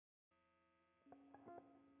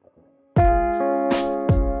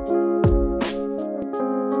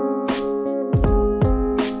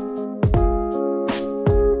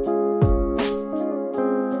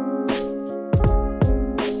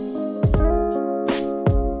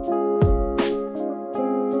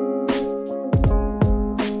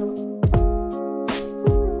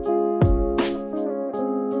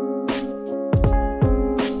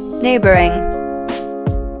Neighboring.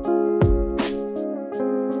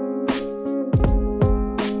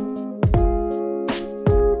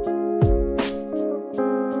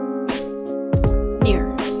 Near.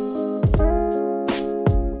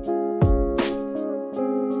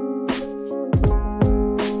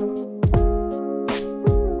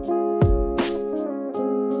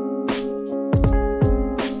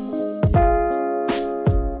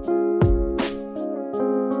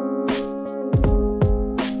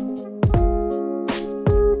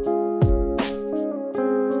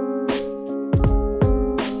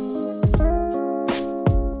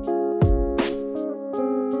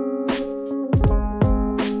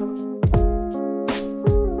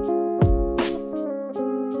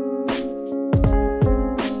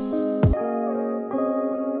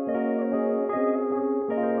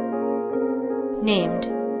 Named.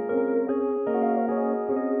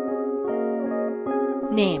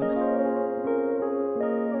 Name.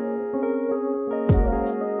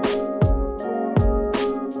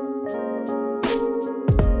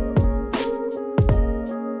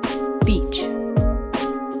 Beach.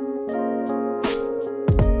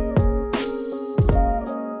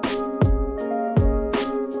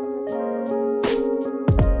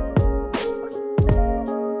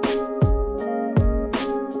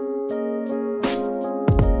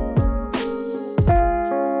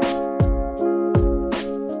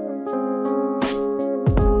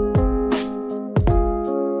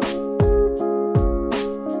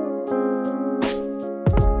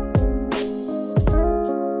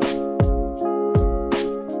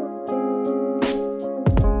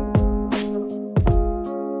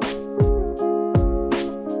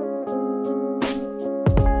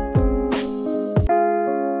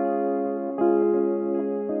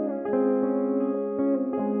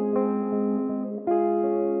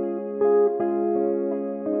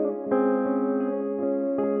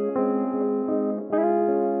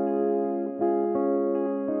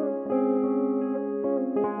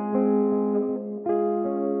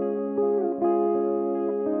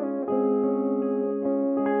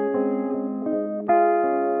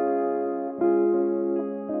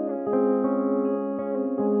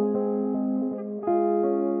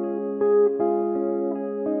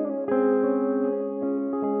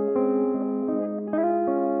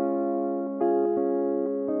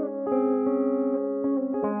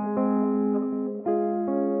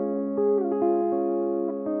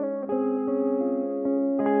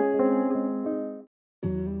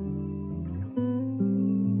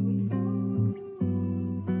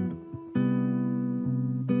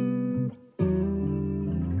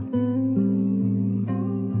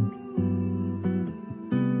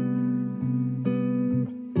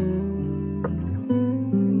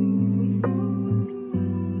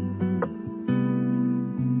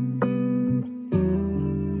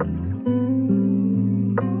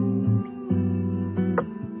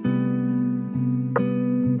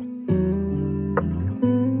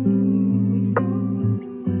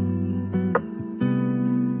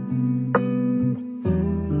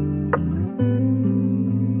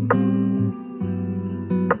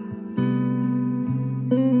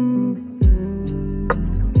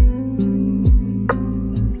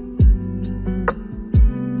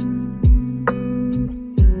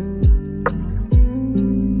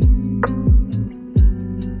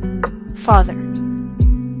 Father.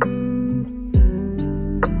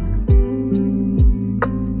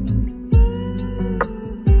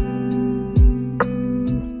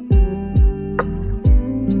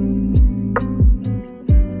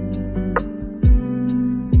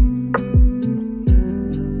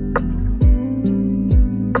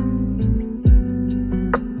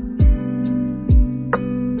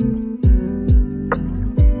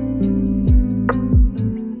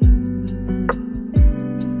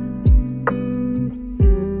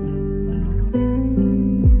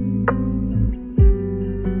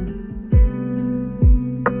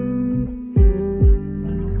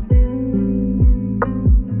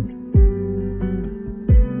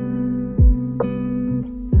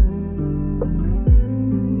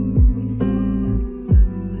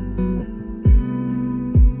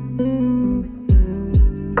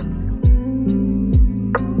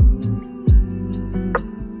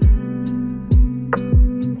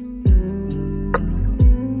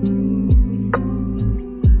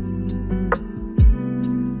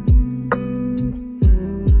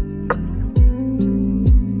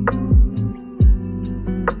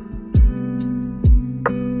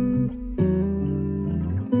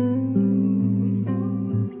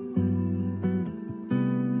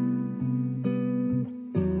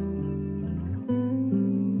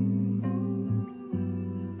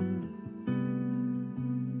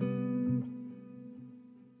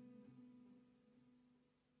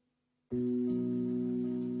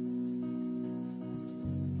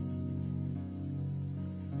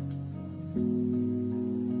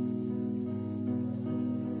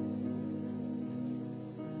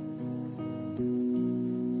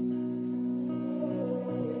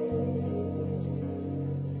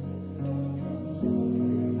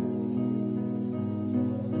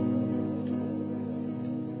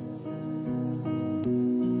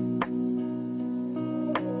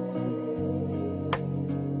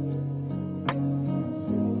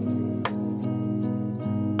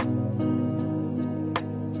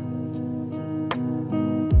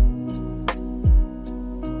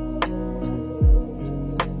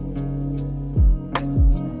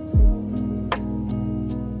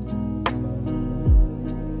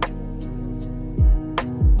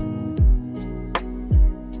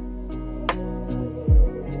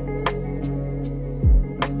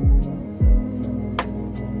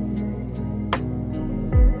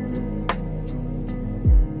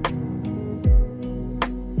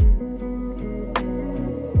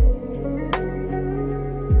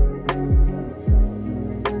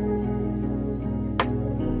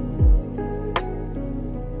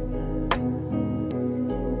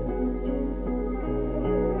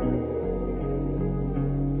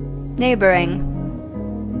 Neighboring.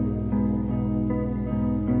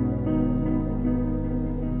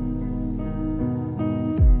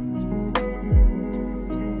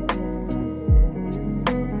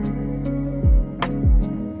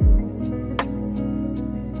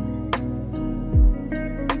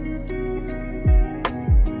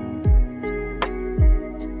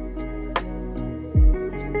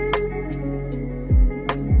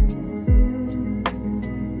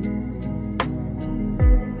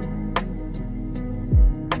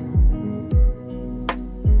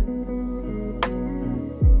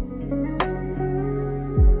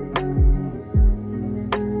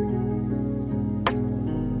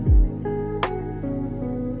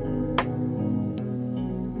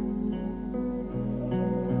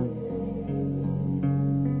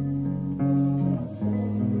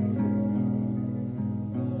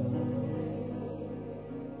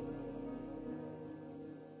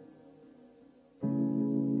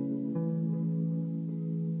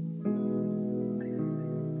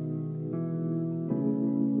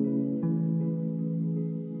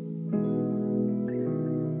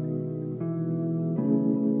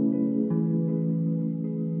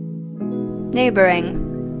 Neighboring.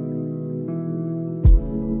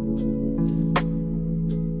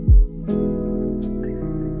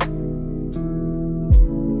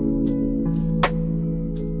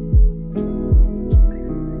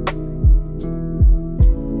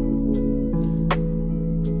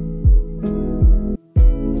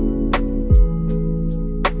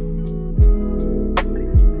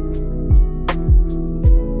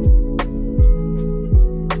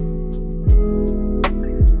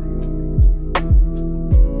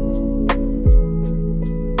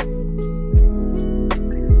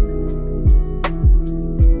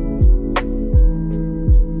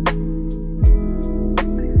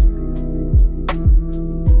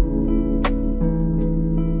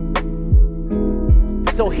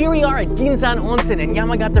 So here we are at Ginzan Onsen in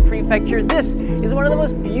Yamagata Prefecture. This is one of the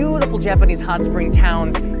most beautiful Japanese hot spring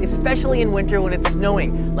towns, especially in winter when it's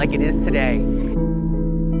snowing like it is today.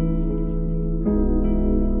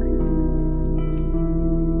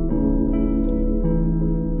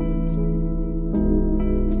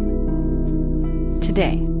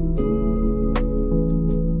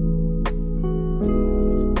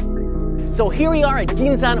 So here we are at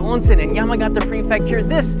Ginzan Onsen in Yamagata Prefecture.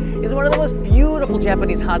 This is one of the most beautiful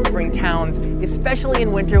Japanese hot spring towns, especially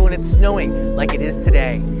in winter when it's snowing like it is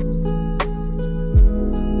today.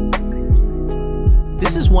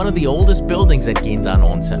 This is one of the oldest buildings at Ginzan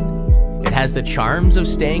Onsen. It has the charms of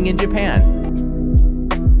staying in Japan.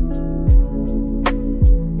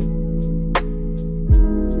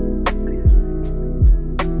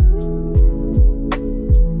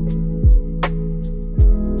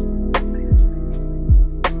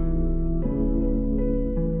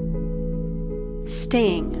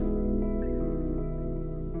 Staying.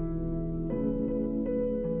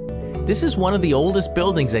 This is one of the oldest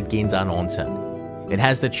buildings at Ginzan Onsen. It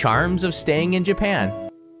has the charms of staying in Japan.